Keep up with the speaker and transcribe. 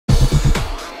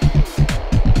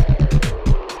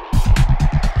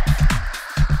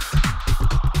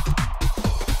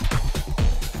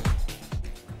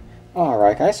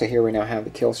guys, so here we now have the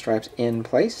kill stripes in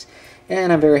place,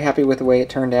 and I'm very happy with the way it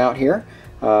turned out here.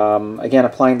 Again,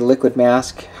 applying the liquid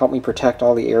mask helped me protect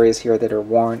all the areas here that are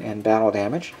worn and battle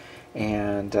damaged,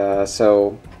 and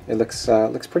so it looks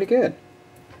pretty good.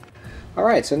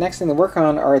 Alright, so next thing to work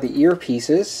on are the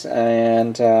earpieces,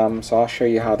 and so I'll show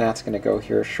you how that's going to go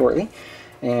here shortly.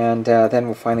 And then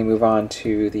we'll finally move on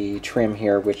to the trim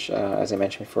here, which, as I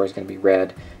mentioned before, is going to be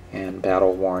red and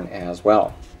battle worn as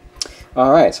well.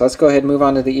 Alright, so let's go ahead and move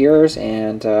on to the ears,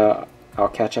 and I'll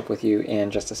catch up with you in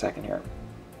just a second here.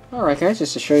 Alright guys,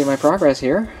 just to show you my progress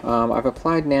here, I've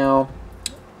applied now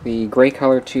the gray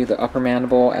color to the upper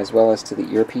mandible as well as to the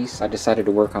earpiece. I decided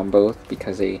to work on both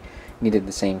because they needed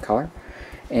the same color.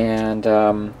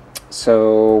 And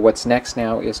so what's next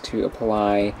now is to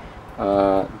apply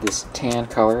this tan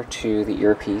color to the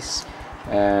earpiece,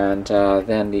 and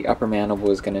then the upper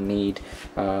mandible is going to need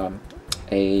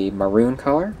a maroon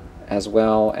color as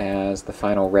well as the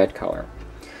final red color.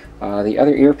 The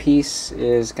other earpiece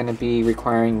is going to be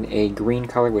requiring a green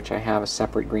color, which I have a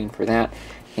separate green for that,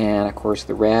 and of course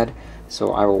the red,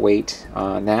 so I will wait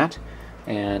on that.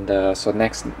 And so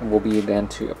next will be then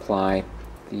to apply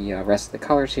the rest of the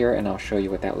colors here, and I'll show you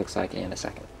what that looks like in a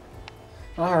second.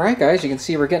 Alright guys, you can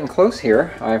see we're getting close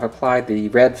here. I've applied the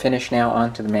red finish now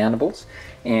onto the mandibles,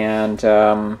 and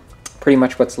pretty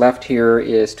much what's left here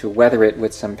is to weather it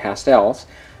with some pastels.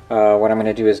 What I'm going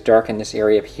to do is darken this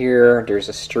area up here. There's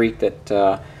a streak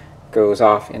that goes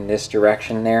off in this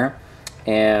direction there,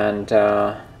 and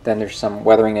then there's some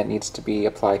weathering that needs to be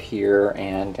applied here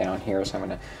and down here, so I'm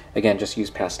going to again just use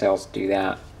pastels to do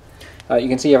that. You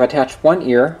can see I've attached one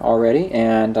ear already,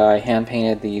 and I hand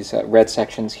painted these red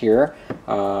sections here,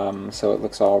 so it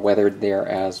looks all weathered there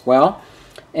as well.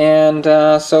 And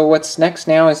so what's next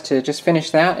now is to just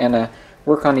finish that and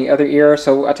work on the other ear.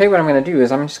 So I'll tell you what I'm going to do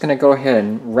is I'm just going to go ahead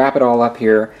and wrap it all up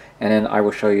here, and then I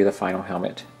will show you the final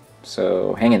helmet.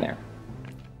 So hang in there.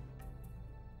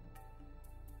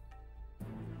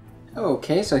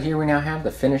 Okay, so here we now have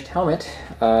the finished helmet.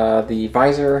 The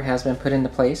visor has been put into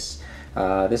place.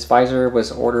 This visor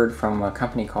was ordered from a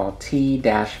company called t-visor.com,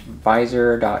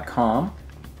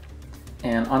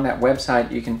 and on that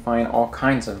website you can find all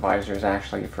kinds of visors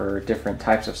actually for different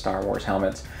types of Star Wars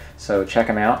helmets, so check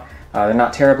them out. They're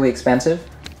not terribly expensive.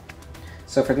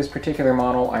 So for this particular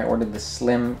model I ordered the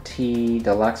Slim T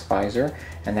Deluxe visor,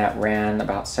 and that ran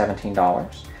about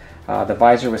 $17. The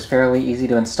visor was fairly easy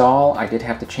to install. I did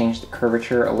have to change the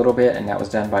curvature a little bit, and that was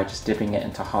done by just dipping it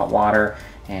into hot water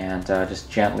and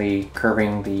just gently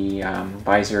curving the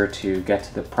visor to get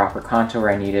to the proper contour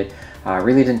I needed.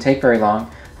 Really didn't take very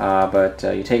long, but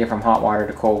you take it from hot water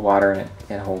to cold water and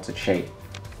it holds its shape.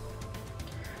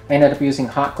 I ended up using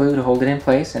hot glue to hold it in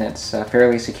place, and it's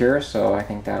fairly secure, so I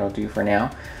think that'll do for now.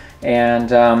 And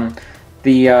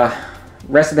the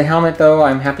rest of the helmet, though,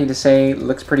 I'm happy to say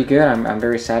looks pretty good. I'm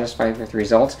very satisfied with the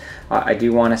results. I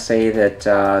do want to say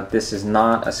that this is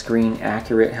not a screen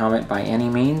accurate helmet by any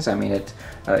means. I mean, it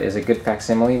is a good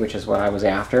facsimile, which is what I was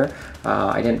after.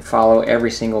 I didn't follow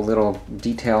every single little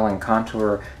detail and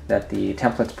contour that the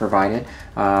templates provided,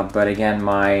 but again,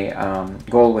 my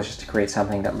goal was just to create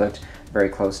something that looked very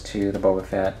close to the Boba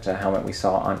Fett helmet we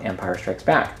saw on Empire Strikes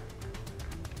Back.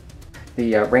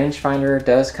 The rangefinder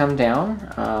does come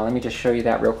down. Let me just show you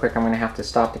that real quick. I'm going to have to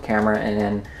stop the camera and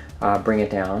then bring it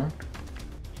down.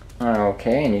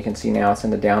 Okay, and you can see now it's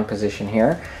in the down position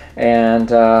here. And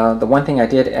the one thing I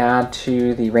did add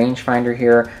to the rangefinder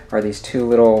here are these two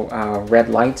little red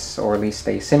lights, or at least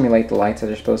they simulate the lights that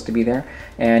are supposed to be there.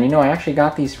 And you know, I actually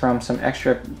got these from some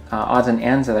extra odds and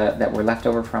ends that were left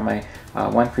over from a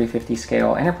 1/350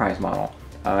 scale Enterprise model.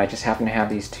 I just happened to have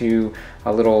these two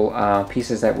little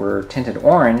pieces that were tinted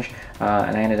orange,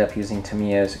 and I ended up using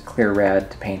Tamiya's clear red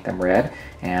to paint them red,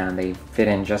 and they fit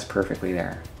in just perfectly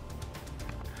there.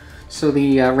 So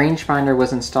the rangefinder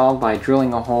was installed by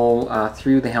drilling a hole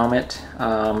through the helmet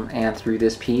and through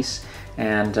this piece,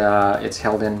 and it's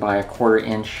held in by a 1/4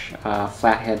 inch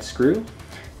flathead screw,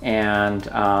 and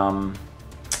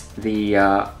the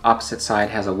opposite side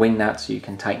has a wing nut so you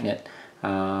can tighten it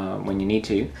when you need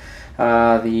to.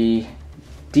 The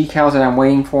decals that I'm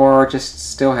waiting for just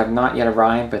still have not yet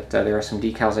arrived, but there are some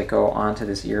decals that go onto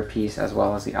this earpiece as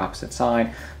well as the opposite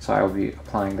side, so I will be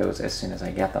applying those as soon as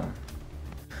I get them.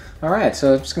 Alright,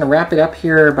 so I'm just going to wrap it up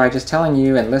here by just telling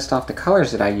you and list off the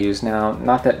colors that I use. Now,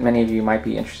 not that many of you might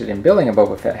be interested in building a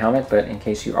Boba Fett helmet, but in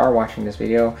case you are watching this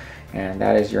video and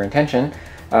that is your intention,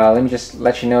 let me just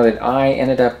let you know that I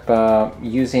ended up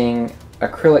using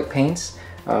acrylic paints.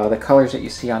 The colors that you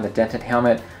see on the dented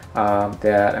helmet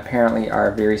that apparently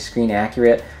are very screen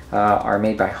accurate are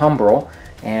made by Humbrol,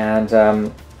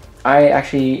 and I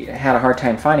actually had a hard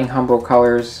time finding Humbrol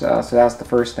colors, so that's the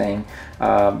first thing.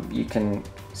 You can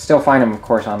still find them, of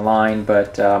course, online,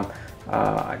 but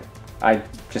I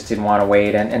just didn't want to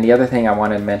wait. And the other thing I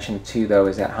wanted to mention too, though,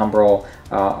 is that Humbrol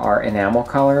are enamel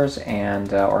colors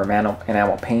and or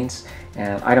enamel paints,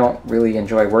 and I don't really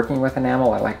enjoy working with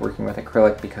enamel. I like working with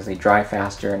acrylic because they dry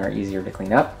faster and are easier to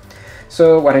clean up.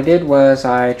 So what I did was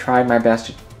I tried my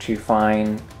best to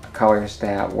find colors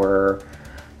that were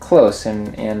close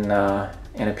in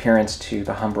appearance to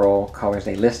the Humbrol colors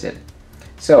they listed.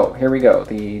 So here we go.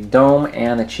 The dome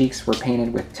and the cheeks were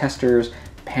painted with Testors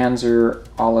Panzer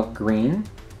Olive Green,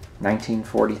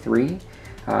 1943.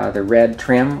 The red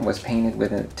trim was painted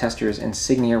with Testors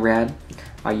Insignia Red.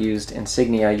 I used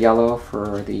Insignia Yellow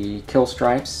for the kill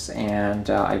stripes, and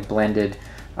I blended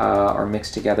or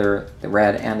mixed together the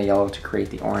red and the yellow to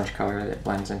create the orange color that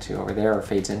blends into over there or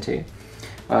fades into.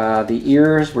 The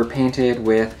ears were painted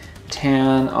with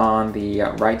tan on the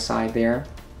right side there,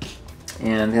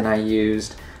 and then I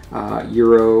used I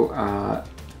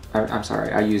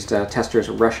used Testors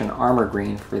Russian Armor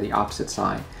Green for the opposite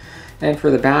side. And for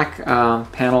the back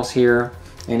panels here,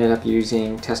 I ended up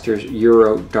using Testors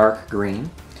Euro Dark Green.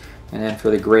 And then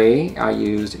for the gray, I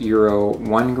used Euro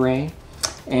 1 Gray.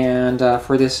 And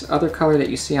for this other color that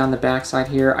you see on the back side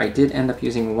here, I did end up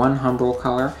using one Humbrol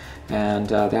color, and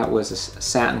that was a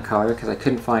satin color because I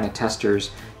couldn't find a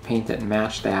Testors paint that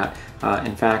matched that.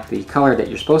 In fact, the color that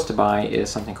you're supposed to buy is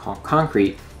something called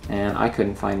Concrete, and I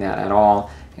couldn't find that at all.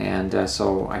 And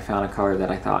so I found a color that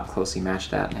I thought closely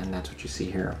matched that, and that's what you see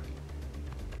here.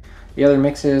 The other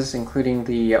mixes, including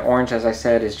the orange, as I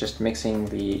said, is just mixing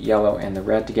the yellow and the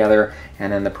red together.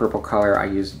 And then the purple color, I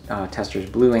used Testors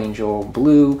Blue Angel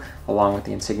Blue along with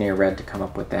the Insignia Red to come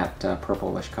up with that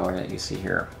purplish color that you see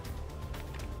here.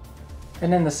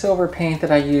 And then the silver paint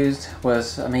that I used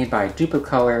was made by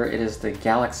Duplicolor. It is the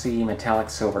Galaxy Metallic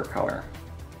Silver color.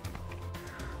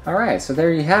 Alright, so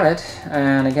there you have it.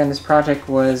 And again, this project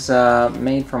was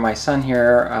made for my son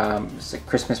here. It's a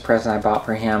Christmas present I bought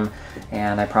for him,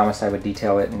 and I promised I would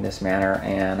detail it in this manner,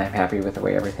 and I'm happy with the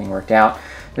way everything worked out.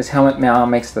 This helmet now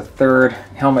makes the third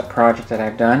helmet project that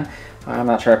I've done. I'm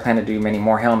not sure I plan to do many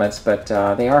more helmets, but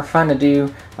they are fun to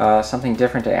do, something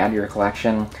different to add to your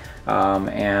collection.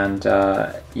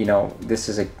 You know, this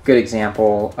is a good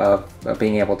example of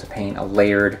being able to paint a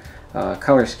layered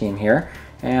color scheme here.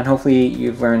 And hopefully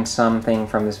you've learned something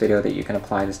from this video that you can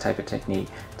apply this type of technique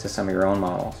to some of your own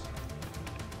models.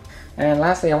 And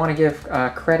lastly, I want to give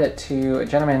credit to a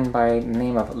gentleman by the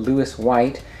name of Lewis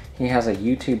White. He has a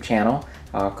YouTube channel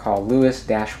called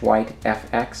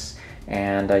Lewis-White-FX,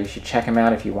 and you should check him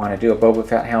out if you want to do a Boba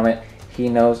Fett helmet. He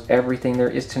knows everything there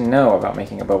is to know about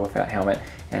making a Boba Fett helmet,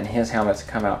 and his helmets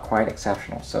come out quite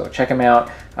exceptional. So check him out.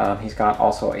 He's got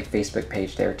also a Facebook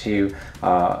page there too.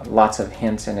 Lots of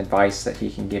hints and advice that he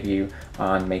can give you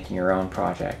on making your own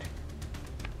project.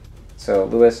 So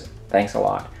Lewis, thanks a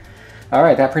lot.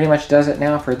 Alright, that pretty much does it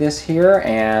now for this here,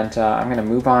 and I'm going to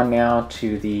move on now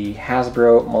to the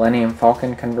Hasbro Millennium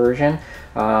Falcon conversion.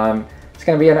 It's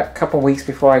going to be a couple weeks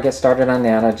before I get started on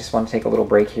that. I just want to take a little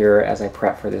break here as I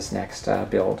prep for this next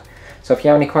build. So if you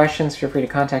have any questions, feel free to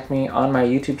contact me on my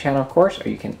YouTube channel, of course, or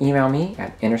you can email me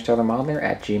at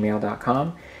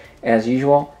interstellarmodeler@gmail.com. As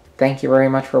usual, thank you very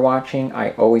much for watching.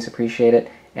 I always appreciate it,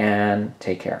 and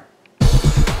take care.